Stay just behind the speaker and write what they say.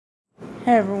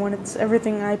Hey everyone, it's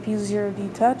Everything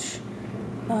IP0D Touch.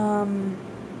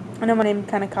 I know my name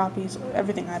kind of copies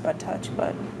Everything iPod Touch,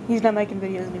 but he's not making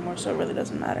videos anymore, so it really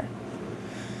doesn't matter.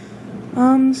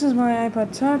 This is my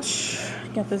iPod Touch.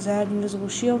 Got the Zag Invisible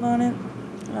Shield on it.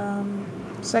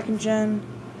 Second gen.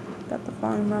 Got the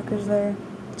volume rockers there.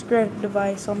 It's a great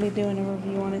device. I'll be doing a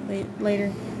review on it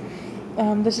later.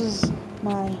 This is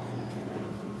my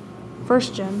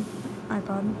first gen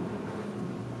iPod.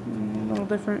 A little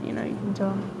different, you can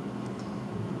tell.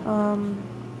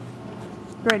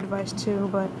 Great device too,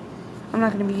 but I'm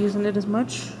not going to be using it as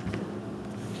much.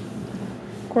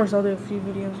 Of course, I'll do a few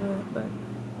videos with it, but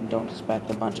don't expect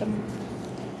a bunch of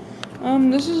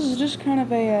them. This is just kind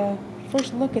of a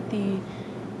first look at the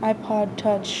iPod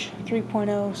Touch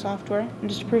 3.0 software, and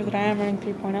just to prove that I am running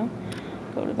 3.0,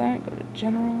 go to that, go to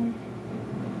General,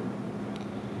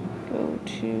 go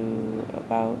to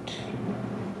About,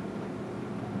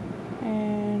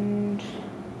 and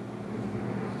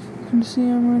you can see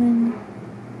I'm running.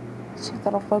 Let's see if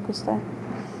that'll focus there.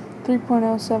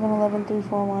 3.0, 7.11,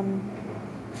 3.41.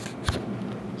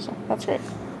 So that's great.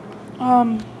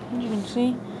 As you can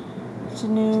see, it's a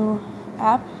new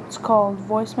app. It's called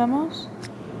Voice Memos.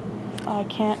 I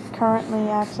can't currently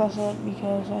access it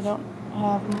because I don't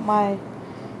have my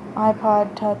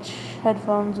iPod Touch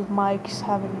headphones with mics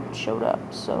haven't showed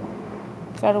up, so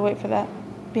gotta wait for that.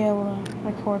 Be able to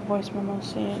record voice memos,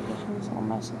 see it, gives me this little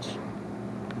message.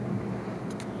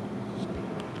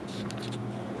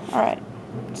 Alright,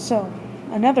 so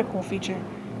another cool feature,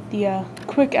 the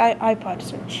quick iPod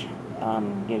search.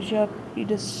 Gives you up, you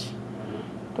just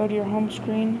go to your home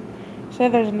screen. Say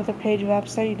there's another page of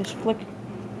apps there, you just flick,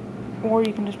 or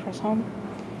you can just press home,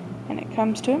 and it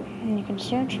comes to it, and you can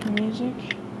search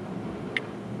music,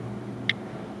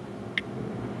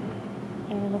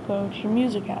 and it'll go to your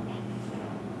music app.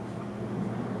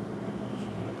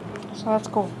 So that's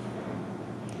cool.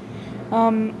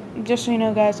 Just so you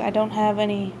know, guys, I don't have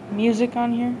any music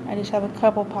on here. I just have a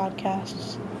couple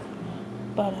podcasts.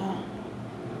 But,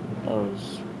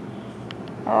 those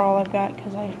are all I've got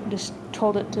because I just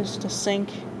told it just to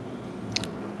sync.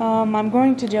 I'm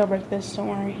going to jailbreak this, don't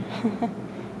worry.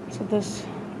 That's what this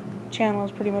channel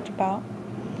is pretty much about.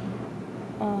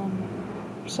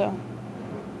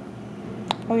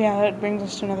 Oh yeah, that brings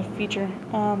us to another feature.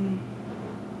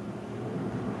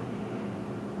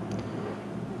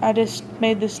 I just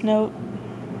made this note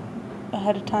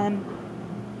ahead of time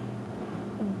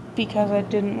because I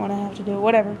didn't want to have to do it.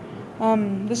 Whatever.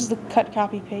 This is the cut,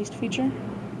 copy, paste feature.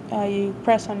 You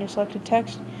press on your selected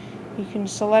text. You can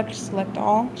select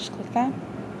all. Just click that.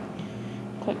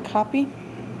 Click copy.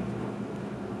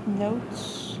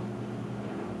 Notes.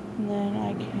 And then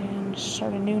I can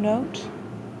start a new note.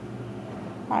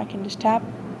 I can just tap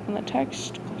on the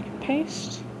text, click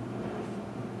paste,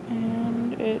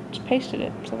 and it's pasted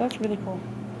it. So that's really cool.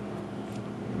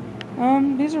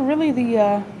 These are really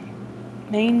the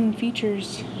main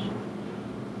features.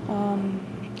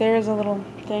 There is a little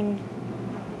thing.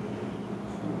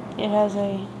 It has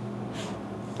a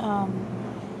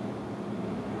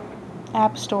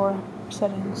App Store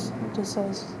settings. It just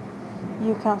says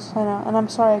you account sign out, and I'm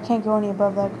sorry I can't go any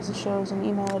above that because it shows an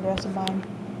email address of mine.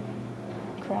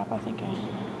 Crap, I think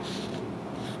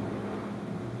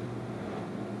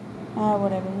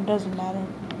whatever, it doesn't matter.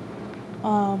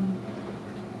 I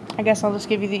guess I'll just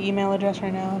give you the email address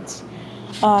right now. It's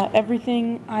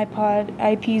everything iPod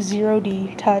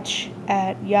IP0D touch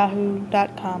at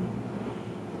yahoo.com,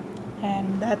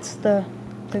 and that's the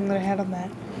thing that I had on that.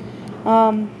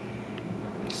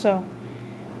 So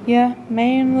yeah,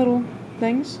 main little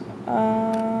things.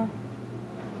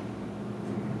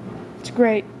 It's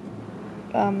great.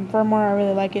 Firmware, I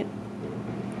really like it.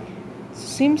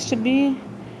 Seems to be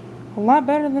a lot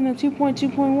better than the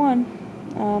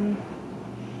 2.2.1.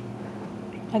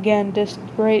 Again, just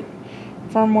great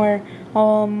firmware.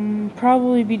 I'll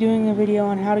probably be doing a video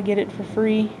on how to get it for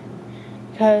free,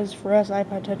 because for us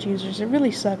iPod Touch users, it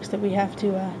really sucks that we have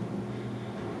to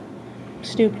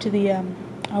stoop to the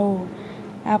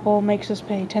Apple makes us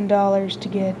pay $10 to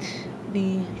get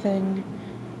the thing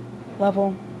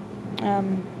level.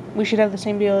 We should have the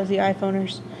same deal as the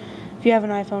iPhoners. If you have an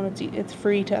iPhone, it's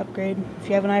free to upgrade. If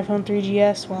you have an iPhone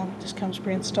 3GS, well, it just comes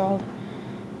pre-installed.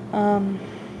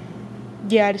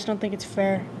 Yeah, I just don't think it's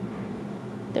fair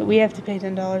that we have to pay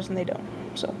 $10 and they don't.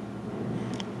 So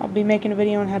I'll be making a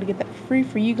video on how to get that free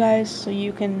for you guys, so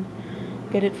you can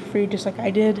get it for free just like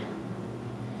I did.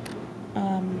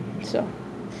 So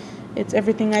it's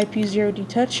Everything IP0D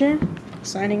Touch here,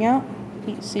 signing out.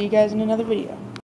 See you guys in another video.